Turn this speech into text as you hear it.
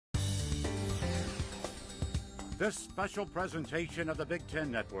This special presentation of the Big Ten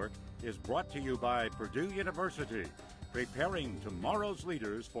Network is brought to you by Purdue University, preparing tomorrow's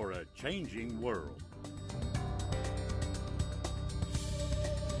leaders for a changing world.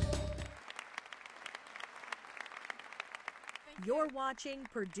 You're watching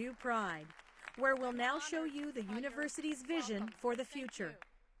Purdue Pride, where we'll now show you the university's vision for the future.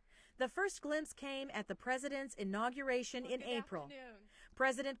 The first glimpse came at the president's inauguration in April.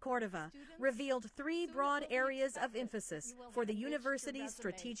 President Cordova revealed three broad areas of emphasis for the university's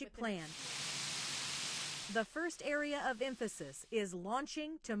strategic plan. The first area of emphasis is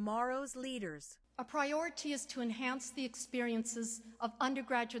launching tomorrow's leaders. A priority is to enhance the experiences of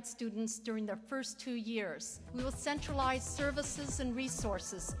undergraduate students during their first 2 years. We will centralize services and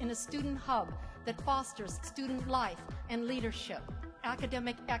resources in a student hub that fosters student life and leadership,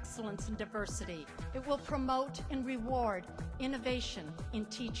 academic excellence and diversity. It will promote and reward innovation in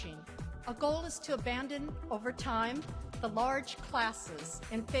teaching. A goal is to abandon, over time, the large classes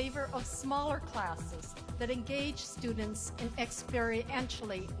in favor of smaller classes that engage students in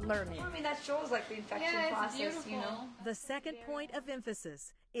experientially learning. I mean, that shows like the infection process, you know. The second point of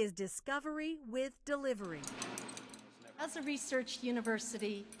emphasis is discovery with delivery. As a research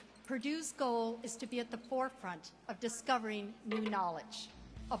university, Purdue's goal is to be at the forefront of discovering new knowledge.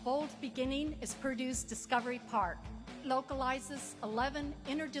 A bold beginning is Purdue's Discovery Park. It localizes 11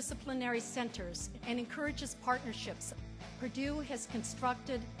 interdisciplinary centers and encourages partnerships. Purdue has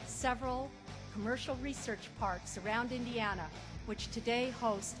constructed several commercial research parks around Indiana, which today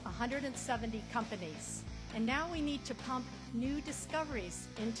host 170 companies. And now we need to pump new discoveries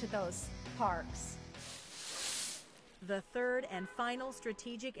into those parks. The third and final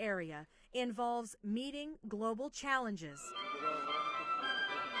strategic area involves meeting global challenges.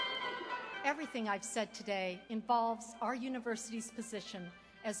 Everything I've said today involves our university's position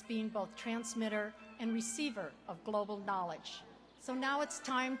as being both transmitter and receiver of global knowledge. So now it's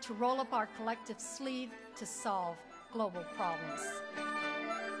time to roll up our collective sleeve to solve global problems.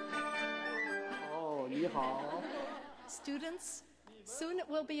 Oh, 你好. Students, soon it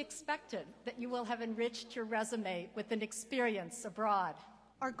will be expected that you will have enriched your resume with an experience abroad.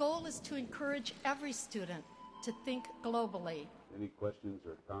 Our goal is to encourage every student to think globally. Any questions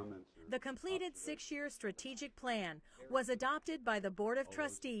or comments? The completed 6-year strategic plan was adopted by the Board of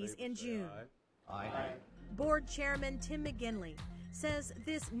Trustees in June. Aye. Board Chairman Tim McGinley says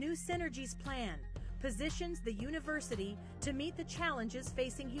this new Synergies plan positions the university to meet the challenges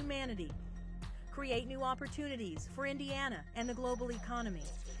facing humanity, create new opportunities for Indiana and the global economy,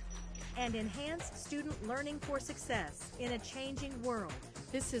 and enhance student learning for success in a changing world.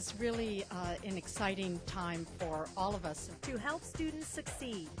 This is really an exciting time for all of us. To help students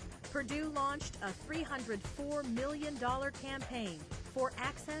succeed, Purdue launched a $304 million campaign for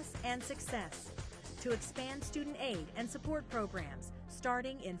access and success to expand student aid and support programs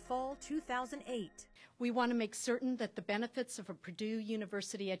starting in fall 2008. We want to make certain that the benefits of a Purdue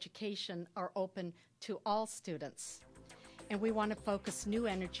University education are open to all students. And we want to focus new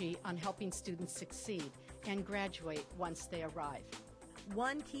energy on helping students succeed and graduate once they arrive.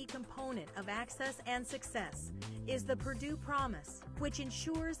 One key component of access and success is the Purdue Promise, which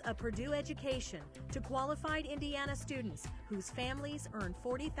ensures a Purdue education to qualified Indiana students whose families earn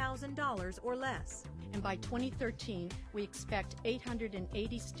 $40,000 or less. And by 2013, we expect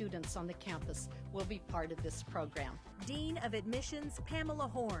 880 students on the campus will be part of this program. Dean of Admissions Pamela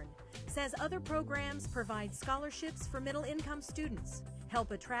Horn says other programs provide scholarships for middle-income students,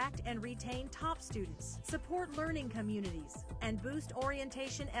 help attract and retain top students, support learning communities, and boost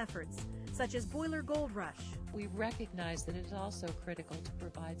orientation efforts, such as Boiler Gold Rush. We recognize that it is also critical to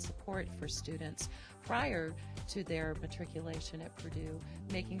provide support for students prior to their matriculation at Purdue,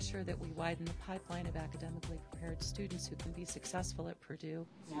 making sure that we widen the pipeline of academically prepared students who can be successful at Purdue.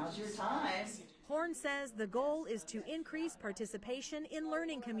 Now's your time. Horn says the goal is to increase participation in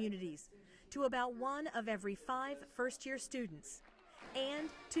learning communities to about 1 of every 5 first-year students, and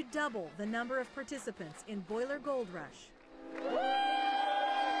to double the number of participants in Boiler Gold Rush.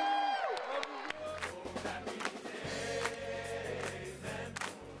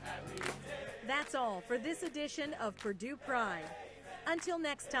 That's all for this edition of Purdue Pride. Until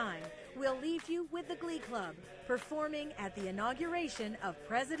next time, we'll leave you with the Glee Club performing at the inauguration of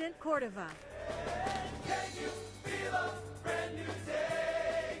President Cordova. Can you feel a brand new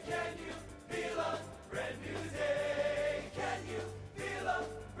day? Can you feel a brand new day? Can you feel a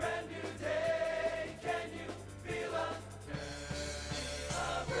brand new day? Can you feel a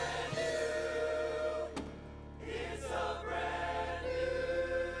brand new? It's a brand new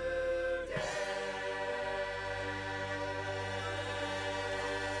day.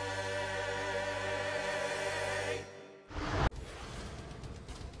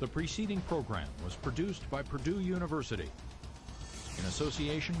 The preceding program was produced by Purdue University in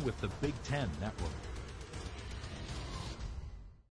association with the Big Ten Network.